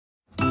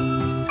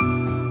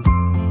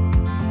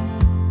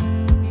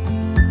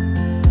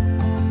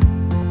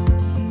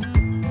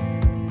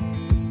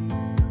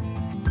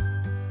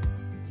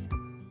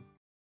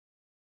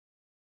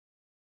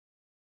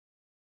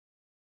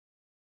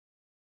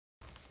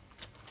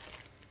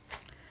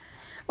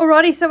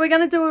Alrighty, so we're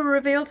going to do a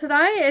reveal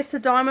today. It's a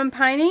diamond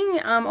painting.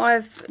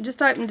 I've just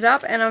opened it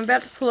up and I'm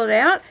about to pull it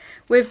out.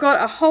 We've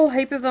got a whole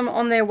heap of them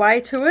on their way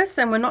to us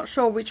and we're not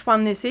sure which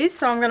one this is,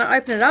 so I'm going to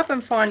open it up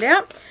and find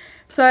out.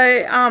 So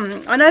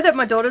I know that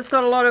my daughter's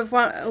got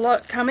a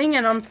lot coming,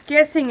 and I'm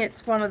guessing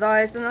it's one of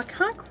those, and I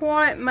can't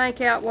quite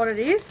make out what it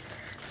is.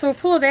 So we'll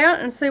pull it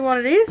out and see what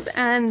it is,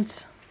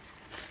 and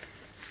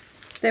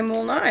then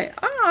we'll know.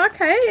 Oh,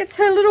 okay, it's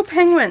her little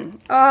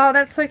penguin. Oh,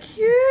 that's so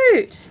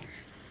cute.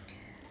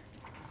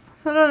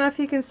 I don't know if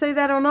you can see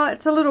that or not.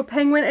 It's a little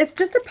penguin. It's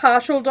just a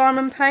partial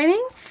diamond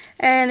painting,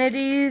 and it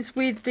is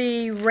with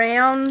the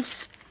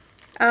round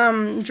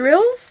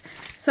drills.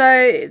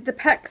 So the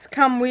packs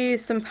come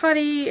with some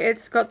putty,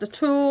 it's got the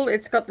tool,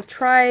 it's got the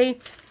tray,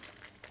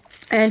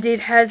 and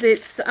it has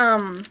its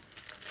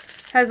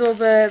has all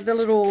the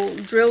little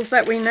drills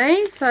that we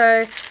need.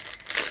 So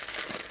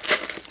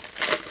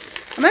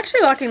I'm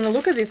actually liking the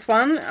look of this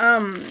one.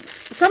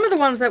 Some of the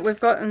ones that we've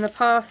got in the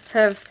past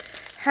have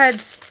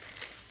had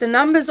the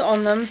numbers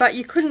on them, but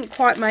you couldn't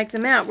quite make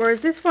them out,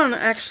 whereas this one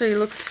actually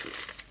looks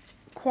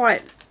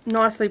quite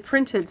nicely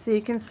printed, so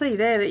you can see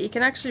there that you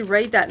can actually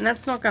read that, and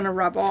that's not going to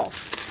rub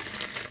off.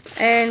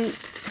 And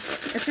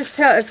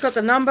it's got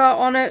the number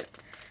on it,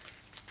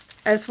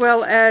 as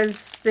well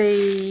as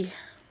the,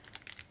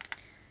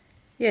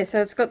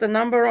 so it's got the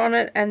number on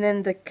it and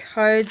then the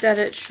code that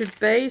it should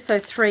be. So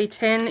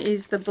 310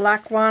 is the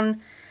black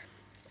one,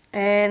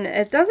 and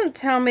it doesn't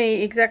tell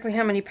me exactly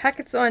how many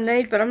packets I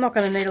need, but I'm not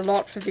going to need a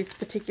lot for this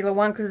particular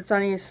one because it's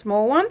only a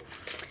small one.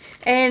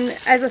 And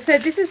as I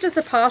said, this is just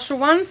a partial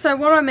one. So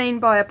what I mean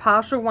by a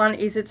partial one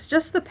is it's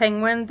just the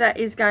penguin that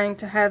is going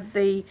to have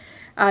the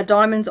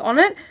diamonds on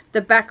it.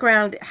 The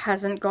background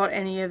hasn't got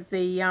any of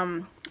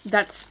the,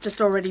 that's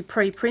just already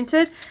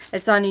pre-printed.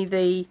 It's only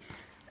the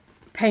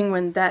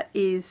penguin that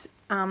is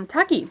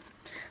tacky.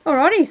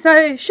 Alrighty,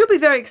 so she'll be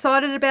very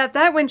excited about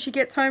that. When she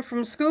gets home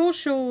from school,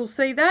 she'll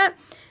see that.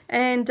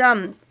 And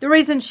the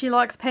reason she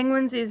likes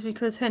penguins is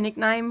because her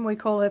nickname, we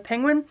call her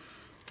Penguin.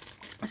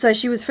 So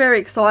she was very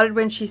excited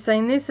when she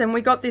seen this, and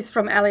we got this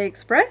from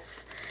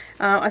AliExpress.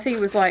 I think it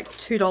was like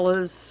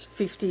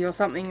 $2.50 or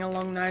something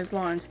along those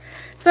lines.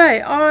 So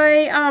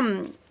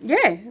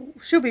yeah,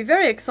 she'll be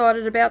very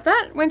excited about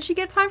that when she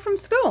gets home from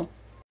school.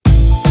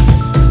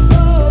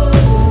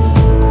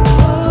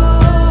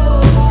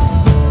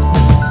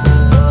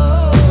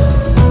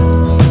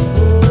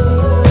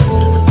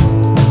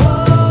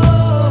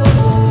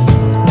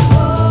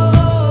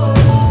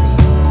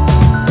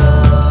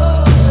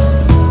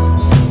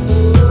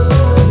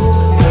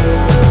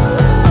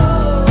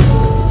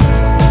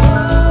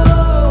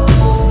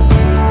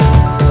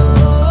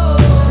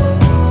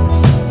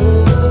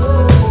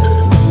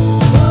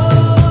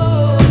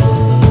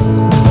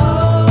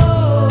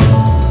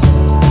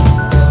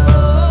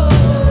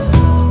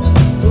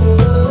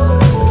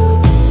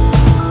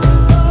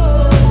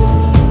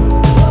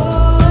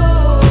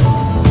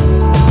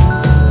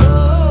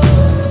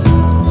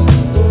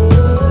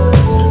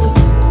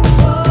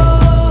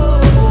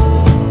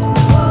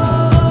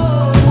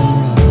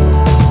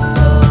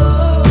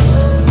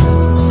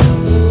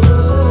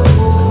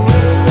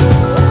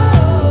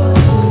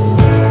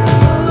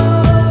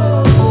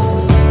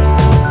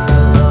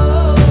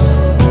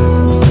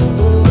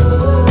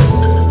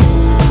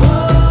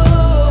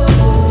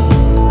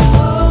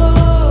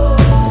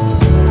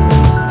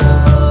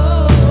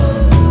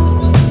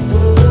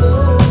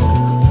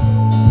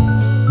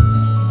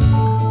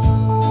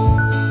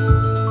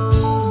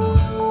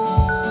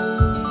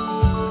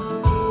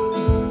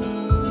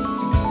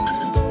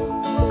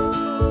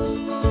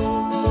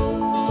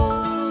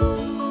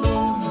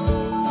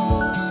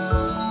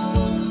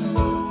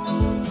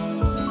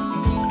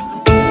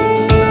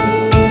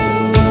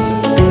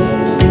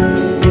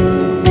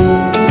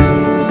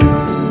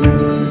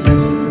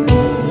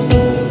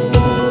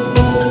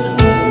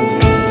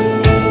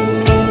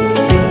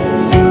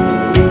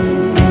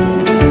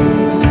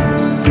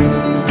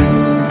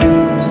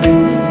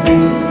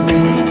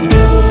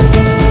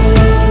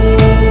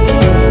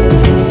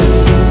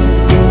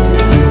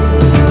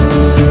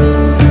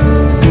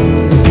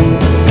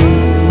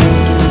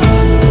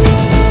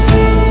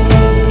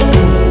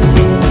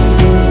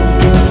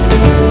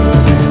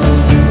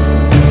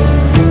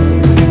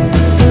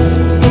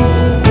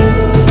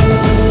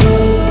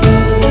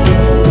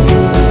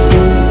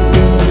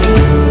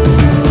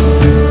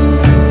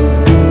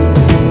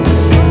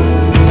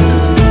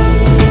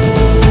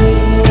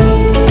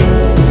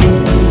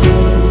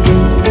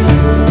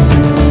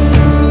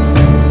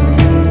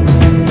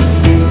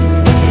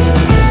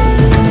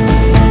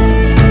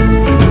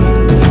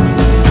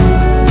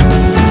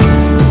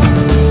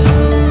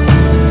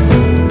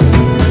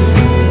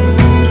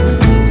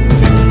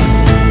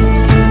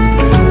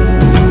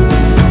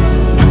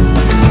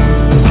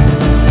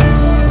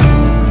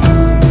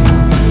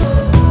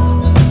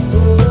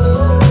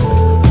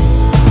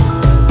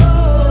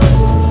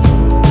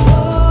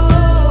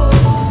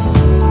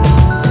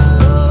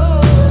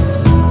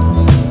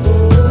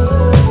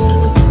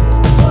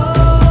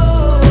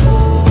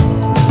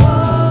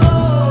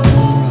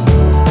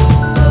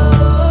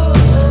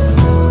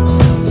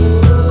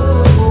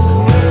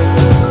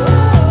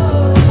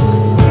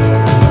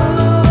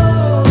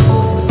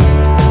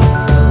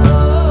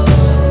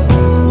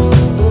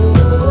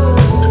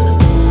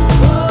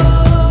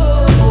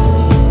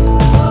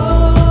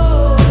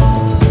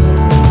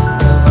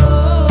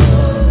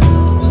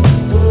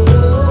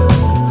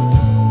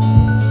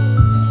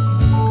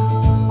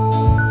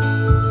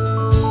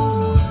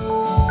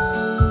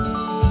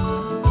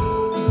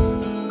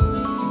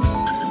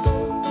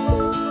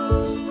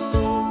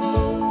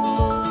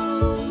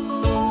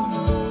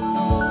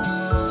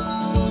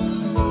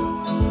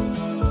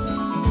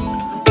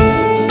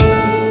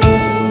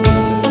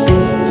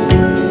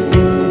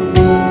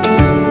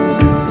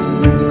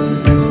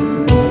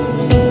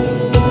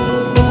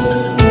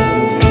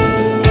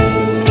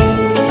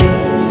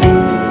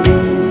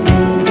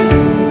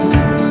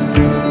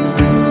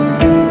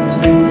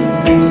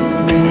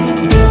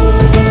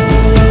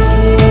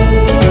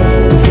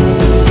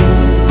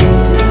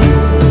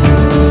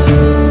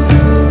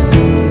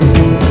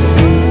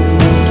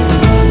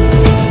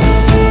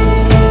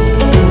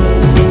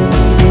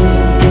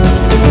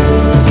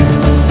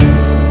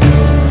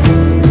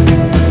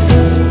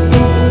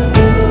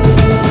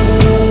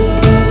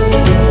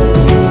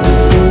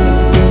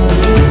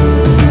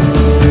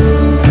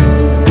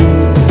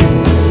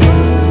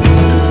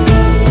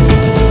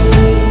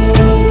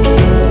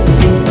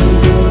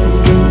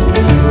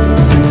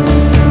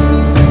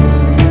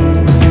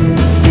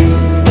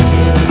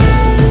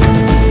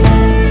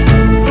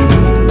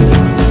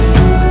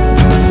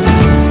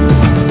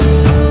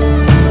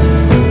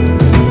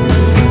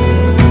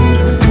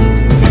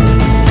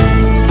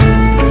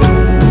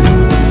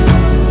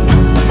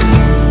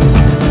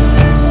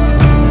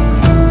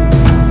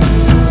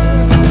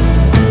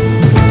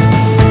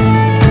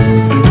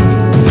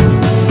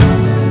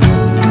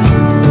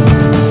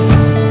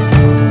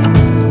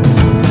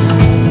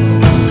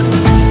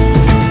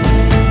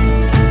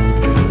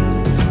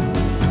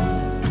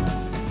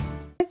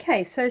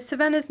 Okay, so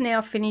Savannah's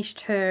now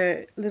finished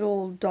her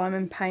little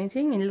diamond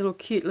painting in a little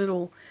cute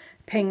little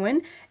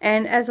penguin,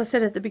 and as I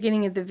said at the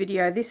beginning of the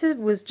video, this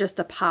was just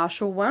a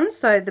partial one,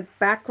 so the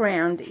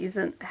background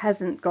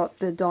hasn't got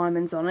the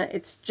diamonds on it,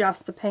 it's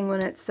just the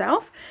penguin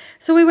itself.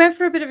 So we went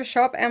for a bit of a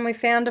shop and we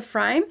found a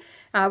frame.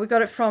 We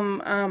got it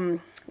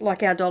from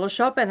like our dollar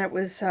shop, and it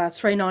was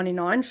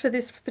 $3.99 for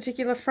this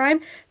particular frame.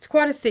 It's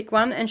quite a thick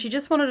one, and she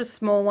just wanted a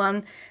small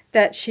one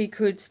that she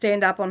could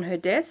stand up on her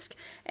desk,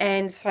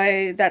 and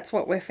so that's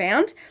what we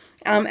found.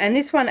 And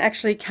this one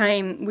actually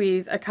came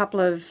with a couple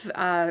of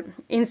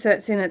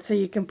inserts in it, so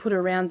you can put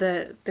around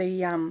the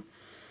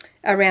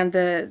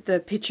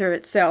picture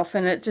itself,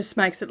 and it just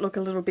makes it look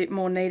a little bit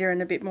more neater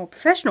and a bit more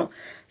professional.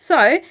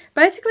 So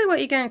basically what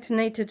you're going to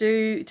need to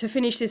do to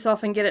finish this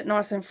off and get it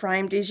nice and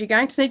framed is you're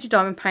going to need your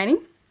diamond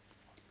painting.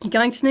 You're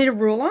going to need a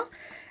ruler,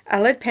 a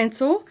lead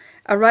pencil,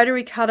 a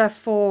rotary cutter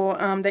for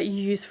that you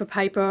use for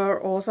paper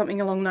or something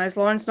along those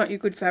lines, not your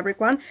good fabric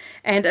one,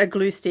 and a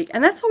glue stick.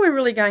 And that's all we're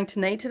really going to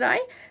need today.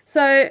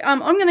 So I'm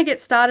going to get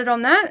started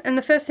on that, and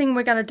the first thing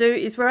we're going to do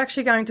is we're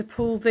actually going to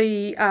pull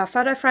the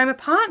photo frame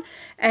apart,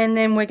 and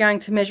then we're going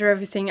to measure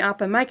everything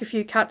up and make a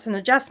few cuts and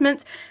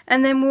adjustments,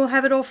 and then we'll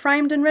have it all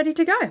framed and ready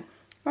to go.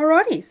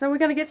 Alrighty, so we're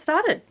going to get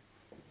started.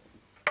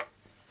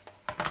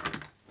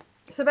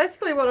 So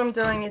basically what I'm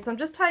doing is I'm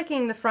just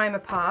taking the frame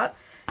apart,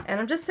 and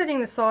I'm just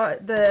setting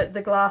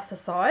the glass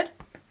aside,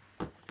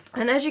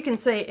 and as you can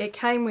see it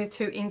came with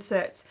 2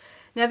 inserts.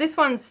 Now this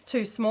one's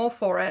too small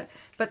for it,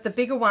 but the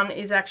bigger one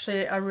is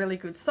actually a really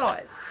good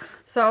size.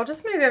 So I'll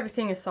just move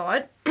everything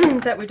aside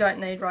that we don't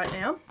need right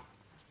now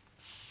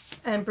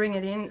and bring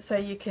it in so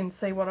you can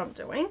see what I'm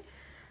doing.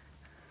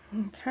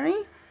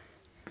 Okay,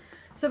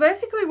 so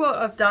basically what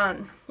I've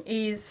done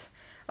is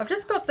I've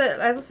just got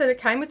as I said, it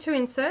came with 2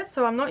 inserts,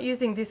 so I'm not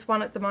using this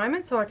one at the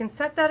moment, so I can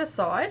set that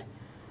aside,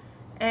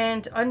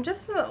 and I'm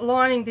just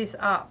lining this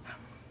up.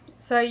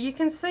 So you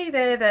can see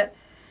there that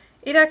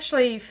it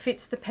actually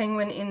fits the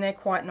penguin in there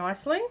quite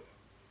nicely.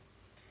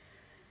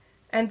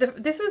 And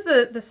this was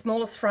the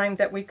smallest frame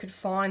that we could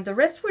find. The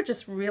rest were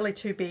just really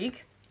too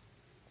big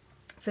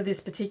for this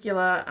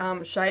particular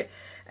shape,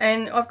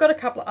 and I've got a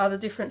couple of other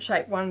different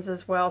shape ones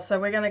as well, so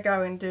we're going to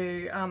go and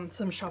do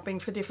some shopping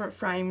for different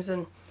frames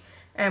and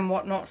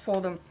whatnot for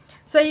them.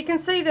 So you can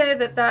see there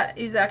that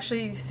is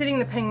actually sitting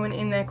the penguin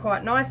in there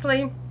quite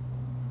nicely.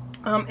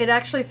 It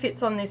actually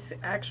fits on this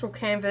actual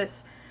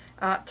canvas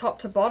top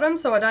to bottom,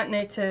 so I don't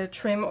need to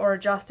trim or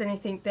adjust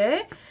anything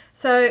there.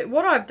 So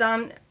what I've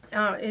done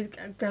is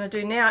going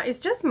to do now is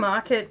just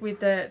mark it with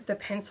the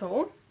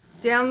pencil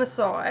down the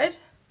side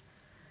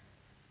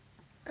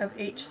of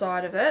each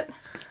side of it,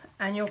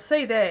 and you'll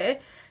see there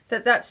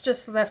that's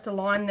just left a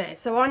line there.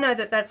 So I know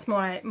that that's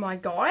my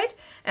guide,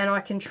 and I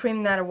can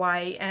trim that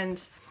away,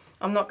 and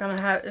I'm not going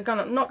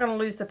to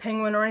lose the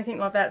penguin or anything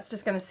like that. It's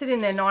just going to sit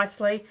in there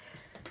nicely,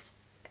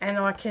 and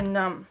I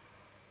can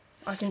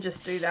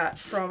just do that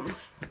from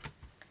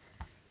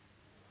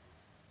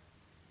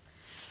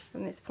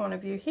this point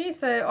of view here.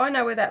 So I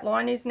know where that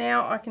line is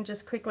now. I can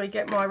just quickly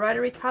get my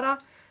rotary cutter.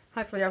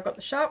 Hopefully I've got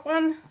the sharp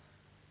one,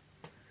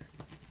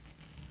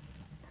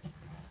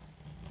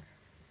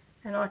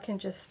 and I can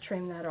just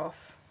trim that off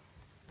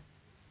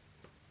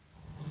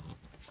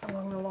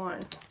along the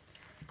line.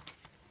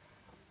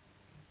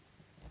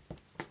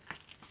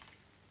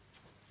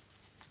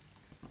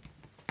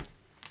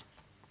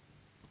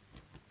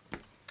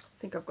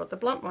 I think I've got the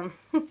blunt one.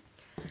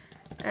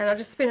 And I'll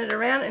just spin it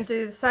around and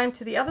do the same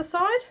to the other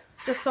side,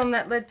 just on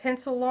that lead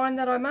pencil line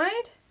that I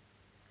made.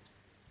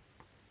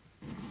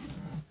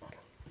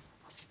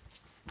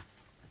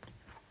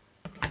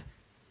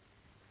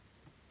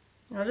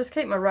 I'll just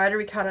keep my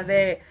rotary cutter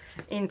there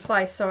in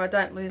place so I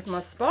don't lose my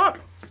spot.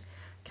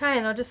 Okay,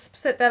 and I'll just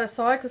set that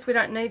aside because we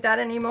don't need that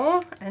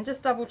anymore, and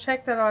just double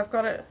check that I've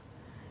got it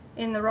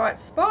in the right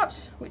spot,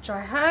 which I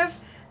have.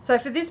 So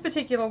for this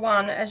particular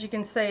one, as you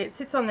can see, it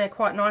sits on there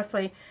quite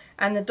nicely,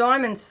 and the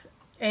diamonds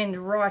end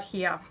right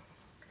here.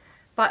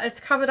 But it's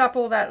covered up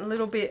all that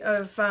little bit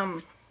of,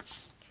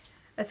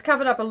 it's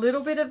covered up a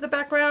little bit of the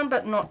background,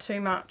 but not too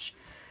much.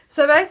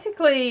 So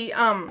basically,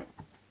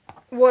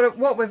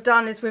 what we've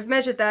done is we've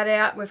measured that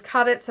out, we've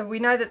cut it, so we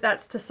know that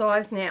that's to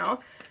size now.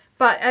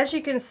 But as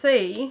you can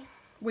see,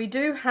 we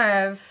do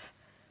have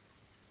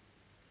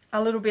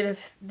a little bit of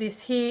this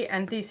here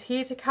and this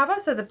here to cover,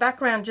 so the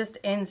background just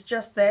ends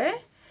just there,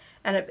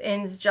 and it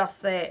ends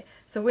just there,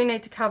 so we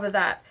need to cover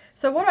that.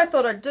 So what I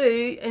thought I'd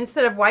do,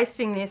 instead of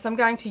wasting this, I'm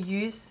going to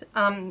use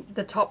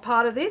the top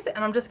part of this,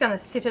 and I'm just going to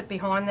sit it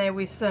behind there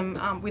with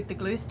some with the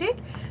glue stick.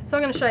 So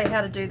I'm going to show you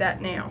how to do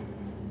that now.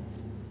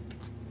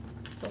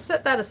 So I'll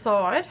set that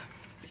aside,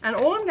 and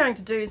all I'm going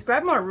to do is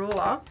grab my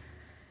ruler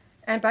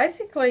and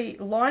basically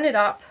line it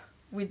up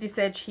with this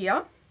edge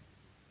here.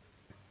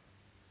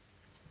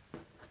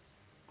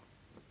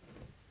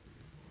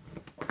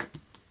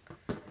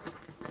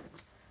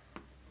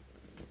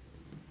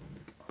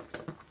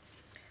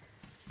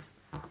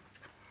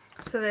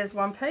 So there's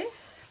one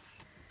piece,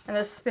 and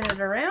I'll spin it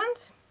around.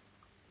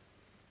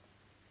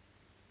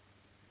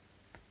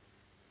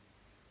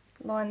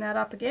 line that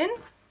up again.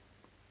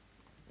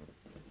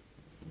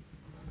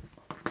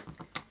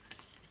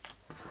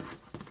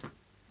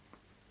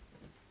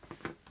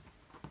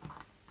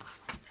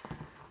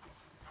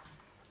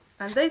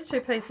 And these two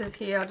pieces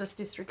here I'll just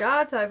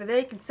disregard over there.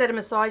 You can set them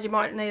aside, you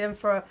might need them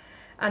for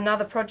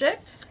another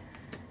project.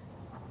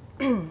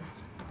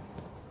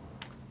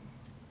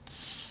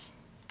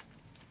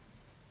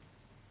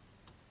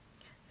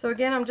 So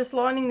again, I'm just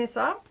lining this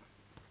up.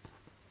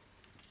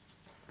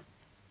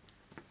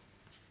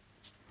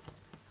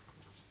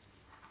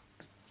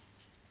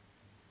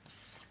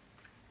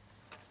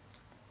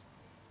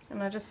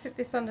 And I just sit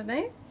this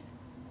underneath.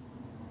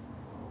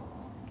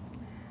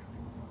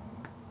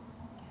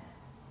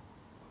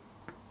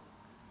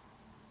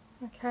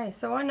 Okay,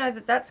 so I know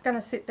that that's going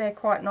to sit there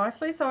quite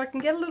nicely, so I can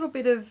get a little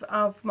bit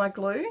of my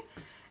glue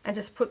and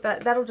just put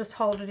that, that'll just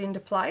hold it into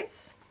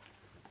place.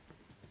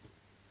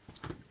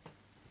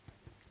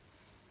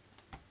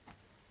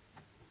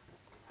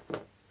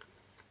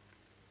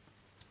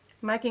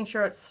 Making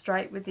sure it's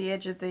straight with the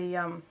edge of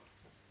the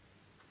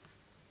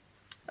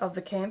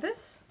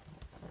canvas.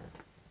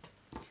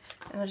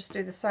 And I'll just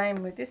do the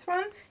same with this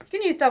one. You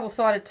can use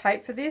double-sided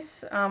tape for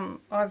this.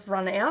 I've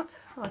run out.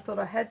 I thought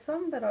I had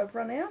some, but I've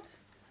run out.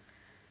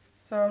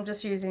 So I'm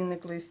just using the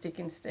glue stick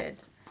instead.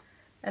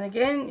 And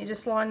again, you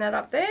just line that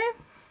up there.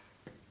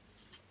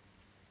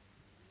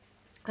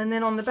 And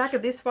then on the back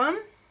of this one,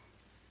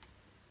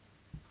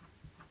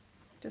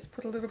 just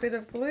put a little bit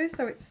of glue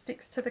so it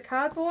sticks to the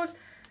cardboard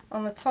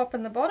on the top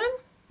and the bottom.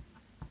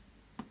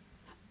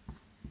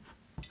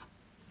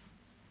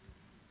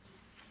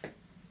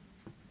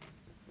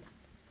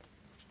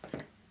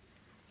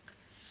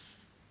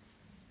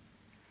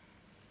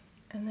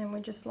 And then we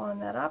just line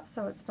that up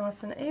so it's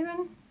nice and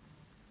even.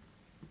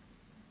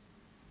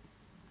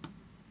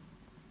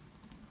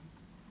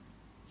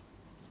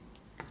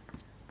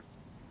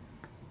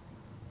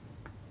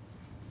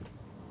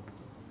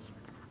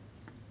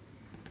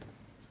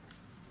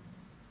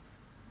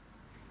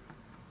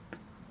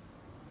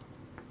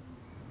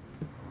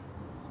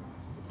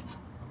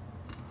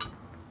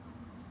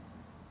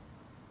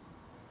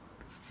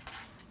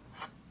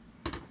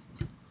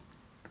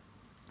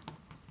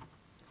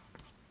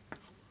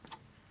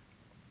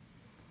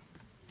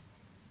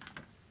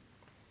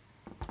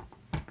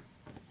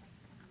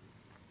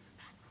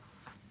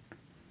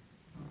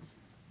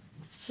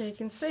 So you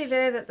can see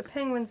there that the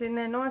penguin's in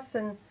there nice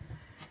and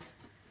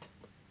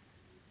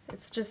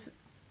it's just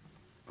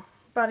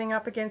butting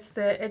up against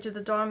the edge of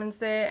the diamonds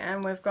there,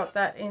 and we've got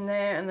that in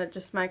there, and it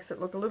just makes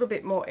it look a little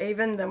bit more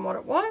even than what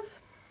it was.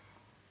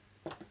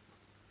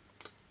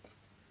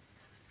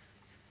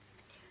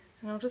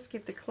 And I'll just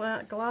give the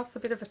glass a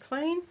bit of a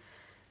clean,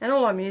 and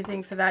all I'm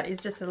using for that is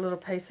just a little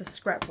piece of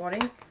scrap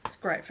wadding. It's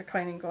great for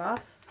cleaning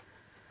glass.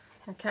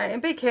 Okay,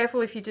 and be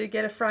careful if you do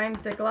get a frame,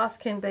 the glass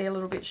can be a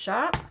little bit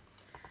sharp.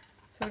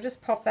 So we'll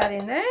just pop that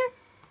in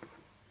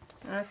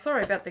there.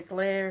 Sorry about the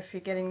glare if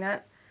you're getting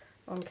that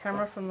on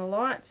camera from the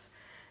lights.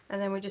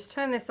 And then we just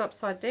turn this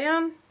upside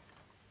down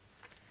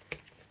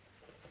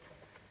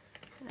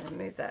and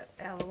move that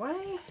out of the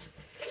way.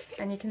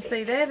 And you can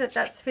see there that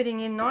that's fitting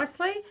in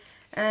nicely.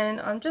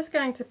 And I'm just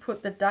going to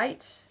put the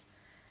date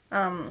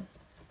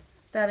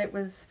that it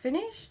was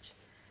finished.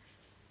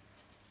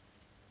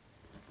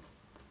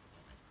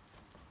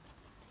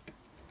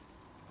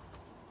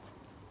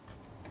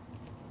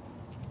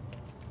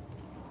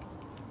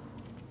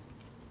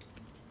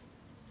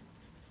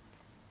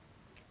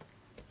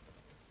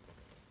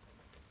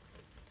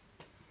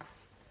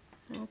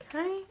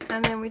 Okay,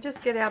 and then we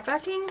just get our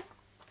backing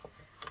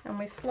and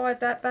we slide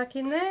that back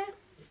in there,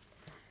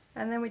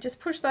 and then we just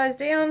push those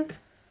down.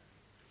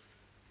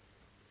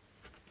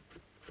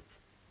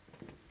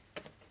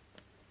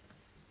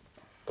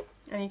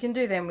 And you can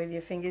do them with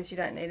your fingers, you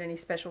don't need any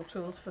special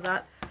tools for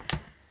that.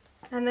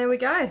 And there we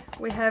go,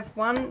 we have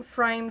one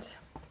framed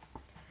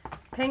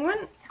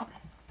penguin.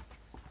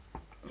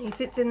 He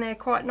sits in there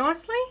quite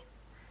nicely.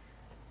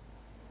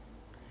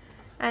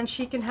 And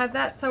she can have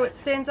that so it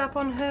stands up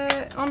on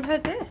her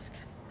desk.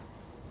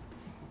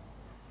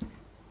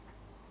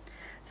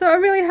 So I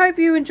really hope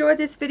you enjoyed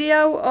this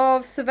video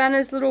of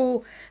Savannah's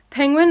little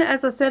penguin.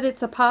 As I said,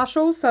 it's a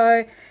partial,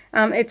 so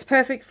it's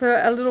perfect for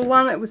a little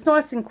one. It was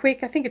nice and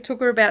quick. I think it took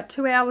her about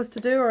 2 hours to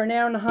do, or an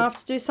hour and a half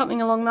to do,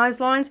 something along those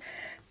lines.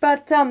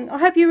 But I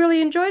hope you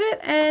really enjoyed it,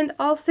 and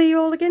I'll see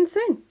you all again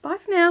soon. Bye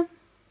for now.